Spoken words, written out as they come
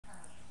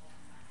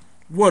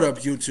What up,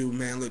 YouTube,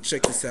 man? Look,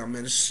 check this out,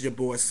 man. This is your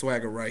boy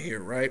Swagger right here,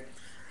 right?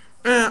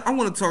 And I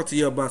want to talk to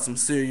you about some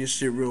serious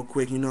shit real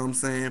quick, you know what I'm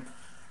saying?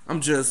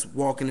 I'm just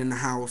walking in the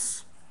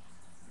house,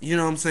 you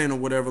know what I'm saying, or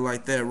whatever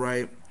like that,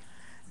 right?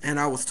 And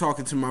I was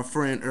talking to my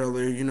friend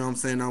earlier, you know what I'm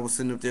saying? I was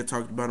sitting up there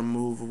talking about a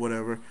move or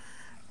whatever.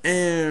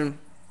 And,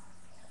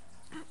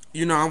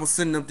 I was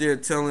sitting up there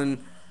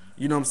telling,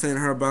 you know what I'm saying,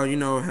 her about,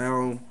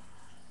 how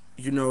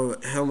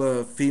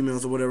hella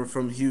females or whatever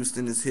from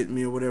Houston is hitting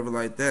me or whatever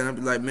like that. And I'd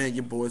be like, man,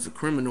 your boy's a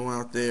criminal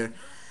out there.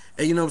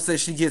 And you know what I'm saying?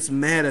 She gets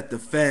mad at the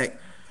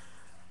fact,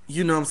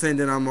 you know what I'm saying,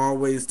 that I'm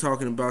always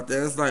talking about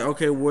that. It's like,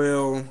 okay,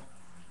 well,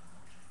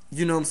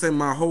 you know what I'm saying?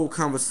 My whole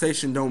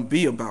conversation don't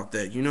be about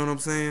that. You know what I'm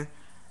saying?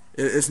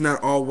 It's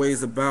not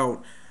always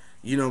about,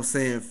 you know what I'm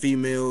saying,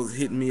 females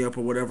hitting me up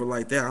or whatever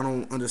like that. I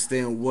don't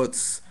understand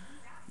what's,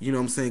 you know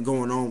what I'm saying,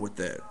 going on with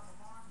that.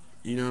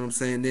 You know what I'm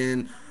saying?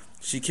 Then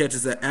she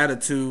catches an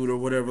attitude or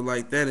whatever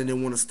like that, and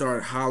then want to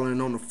start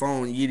hollering on the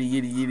phone, yitty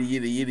yitty yitty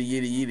yitty yitty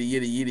yitty yitty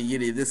yitty yitty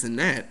yitty this and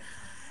that.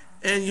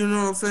 And you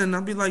know what I'm saying?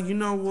 I'll be like,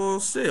 well,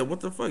 shit, what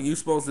the fuck? You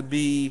supposed to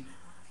be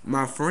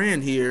my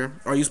friend here,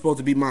 or you supposed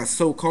to be my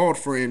so-called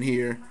friend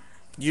here?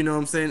 You know what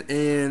I'm saying?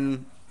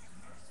 And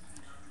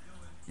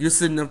you're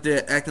sitting up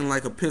there acting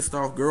like a pissed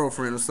off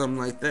girlfriend or something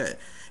like that.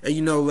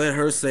 And let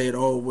her say it.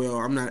 Oh well,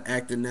 I'm not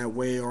acting that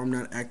way, or I'm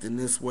not acting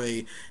this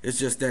way. It's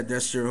just that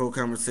that's your whole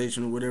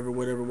conversation, or whatever,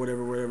 whatever,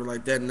 whatever, whatever,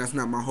 like that. And that's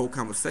not my whole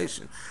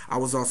conversation. I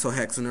was also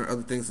hexing her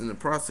other things in the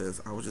process.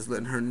 I was just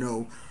letting her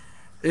know,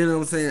 you know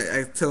what I'm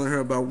saying, telling her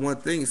about one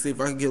thing, see if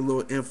I can get a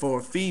little info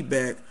or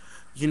feedback,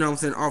 you know what I'm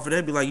saying, off of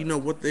that, be like,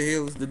 what the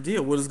hell is the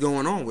deal? What is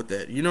going on with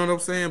that? You know what I'm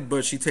saying?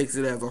 But she takes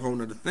it as a whole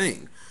nother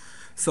thing.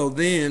 So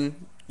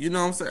then, you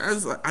know what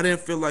I'm saying, I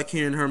didn't feel like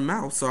hearing her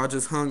mouth, so I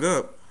just hung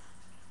up,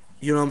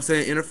 you know what I'm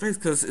saying, in her face,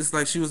 because it's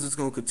like she was just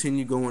going to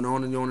continue going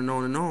on and on and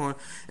on and on,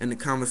 and the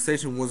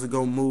conversation wasn't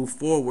going to move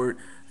forward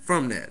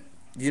from that.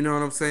 You know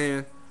what I'm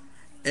saying?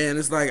 And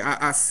it's like,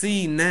 I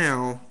see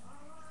now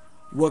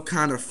what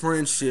kind of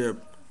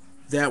friendship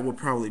that would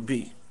probably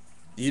be.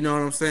 You know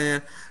what I'm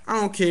saying? I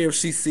don't care if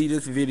she see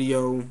this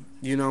video.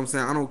 You know what I'm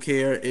saying? I don't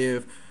care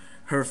if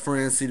her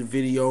friends see the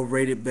video,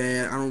 rate it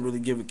bad. I don't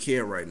really give a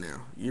care right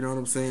now. You know what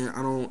I'm saying?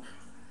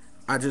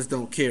 I just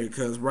don't care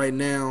because right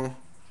now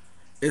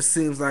it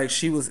seems like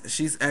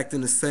she's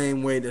acting the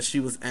same way that she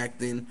was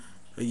acting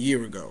a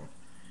year ago.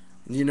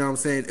 You know what I'm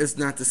saying? It's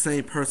not the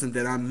same person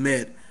that I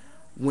met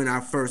when I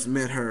first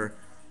met her,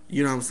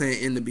 you know what I'm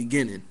saying, in the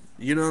beginning.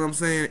 You know what I'm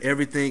saying?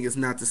 Everything is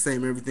not the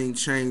same. Everything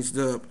changed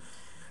up,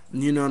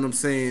 you know what I'm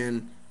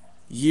saying,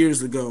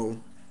 years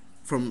ago.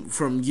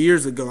 From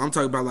years ago. I'm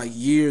talking about like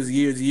years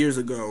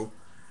ago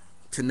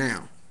to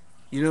now.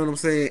 You know what I'm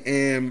saying?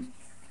 And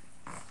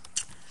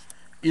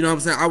you know what I'm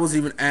saying? I was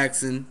even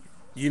asking,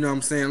 you know what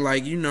I'm saying,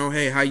 like,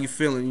 hey, how you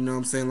feeling? You know what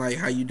I'm saying? Like,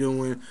 how you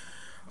doing?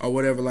 Or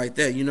whatever like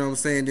that. You know what I'm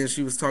saying? Then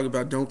she was talking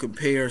about don't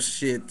compare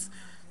shit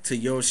to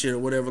your shit or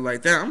whatever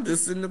like that. I'm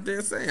just sitting up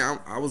there saying,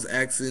 I was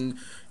asking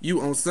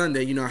you on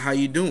Sunday, how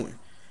you doing?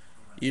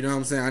 You know what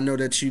I'm saying? I know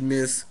that you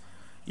miss,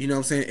 you know what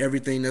I'm saying,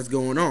 everything that's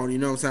going on. You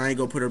know what I'm saying? I ain't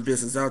gonna put her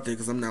business out there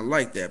because I'm not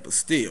like that, but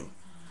still.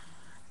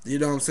 You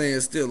know what I'm saying?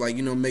 Still, like,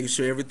 making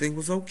sure everything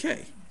was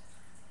okay.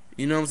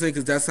 You know what I'm saying?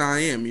 Because that's how I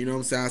am. You know what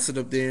I'm saying? I sit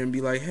up there and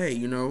be like, hey,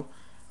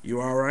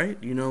 you alright?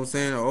 You know what I'm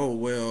saying? Oh,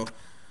 well,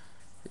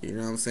 you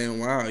know what I'm saying?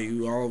 Wow,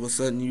 you all of a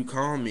sudden you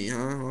call me,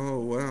 huh? Oh,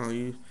 wow,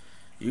 you.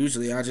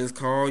 Usually I just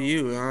call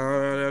you.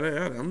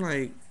 I'm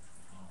like,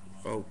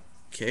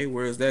 okay,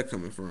 where's that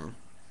coming from?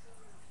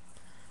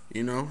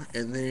 And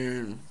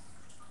then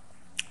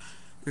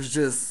it's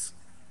just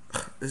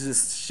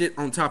shit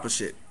on top of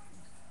shit.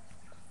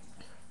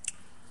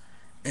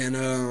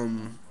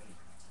 And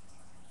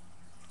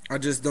I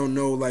just don't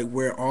know like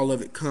where all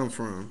of it come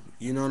from.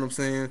 You know what I'm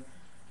saying?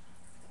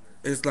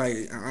 It's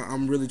like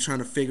I'm really trying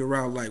to figure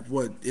out like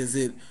what is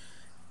it?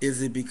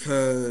 Is it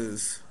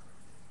because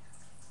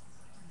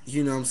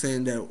you know what I'm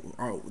saying that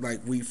are like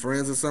we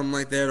friends or something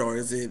like that, or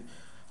is it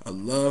a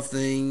love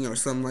thing or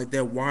something like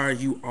that? Why are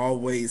you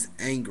always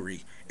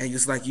angry? And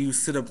just like you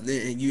sit up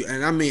there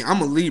and I mean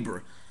I'm a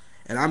Libra,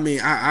 and I mean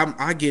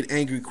I get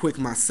angry quick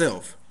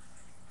myself.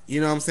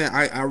 You know what I'm saying?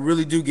 I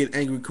really do get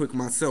angry quick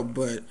myself,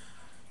 but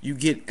you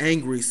get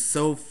angry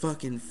so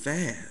fucking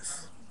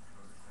fast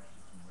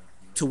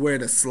to where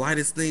the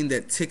slightest thing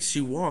that ticks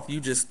you off,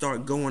 you just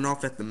start going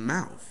off at the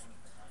mouth.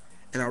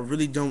 And I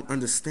really don't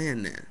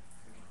understand that.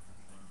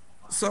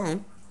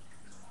 So,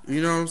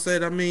 you know what I'm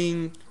saying? I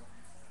mean,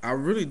 I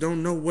really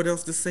don't know what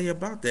else to say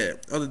about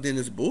that other than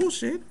it's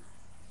bullshit.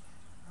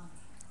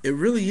 It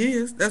really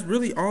is. That's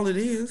really all it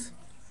is.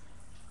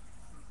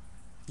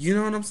 You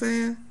know what I'm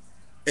saying?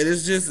 And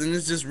it's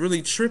just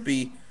really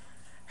trippy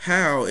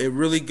how it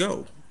really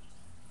go.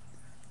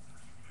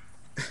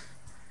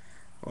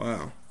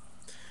 Wow.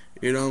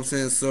 You know what I'm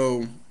saying?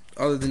 So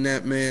other than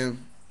that,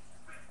 man,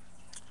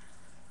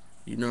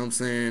 you know what I'm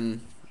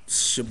saying?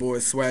 It's your boy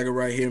Swagger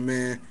right here,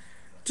 man.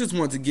 Just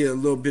wanted to get a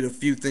little bit, a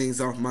few things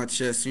off my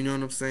chest. You know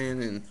what I'm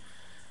saying? And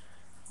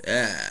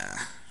yeah,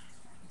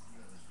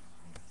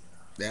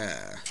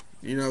 Yeah,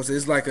 so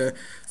it's like a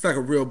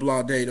real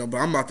blah day though. But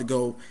I'm about to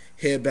go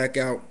head back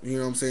out. You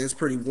know what I'm saying? It's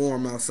pretty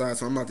warm outside,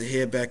 so I'm about to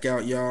head back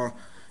out, y'all.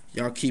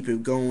 Y'all keep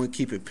it going,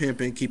 keep it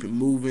pimping, keep it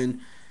moving.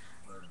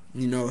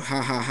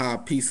 Ha ha ha.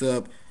 Peace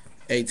up.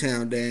 A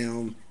Town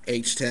down,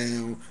 H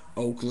Town,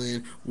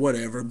 Oakland,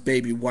 whatever.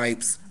 Baby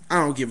wipes. I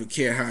don't give a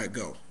care how it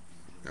go.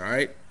 All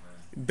right.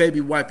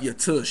 Baby wipe your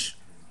tush.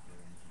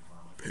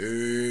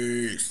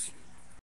 Peace.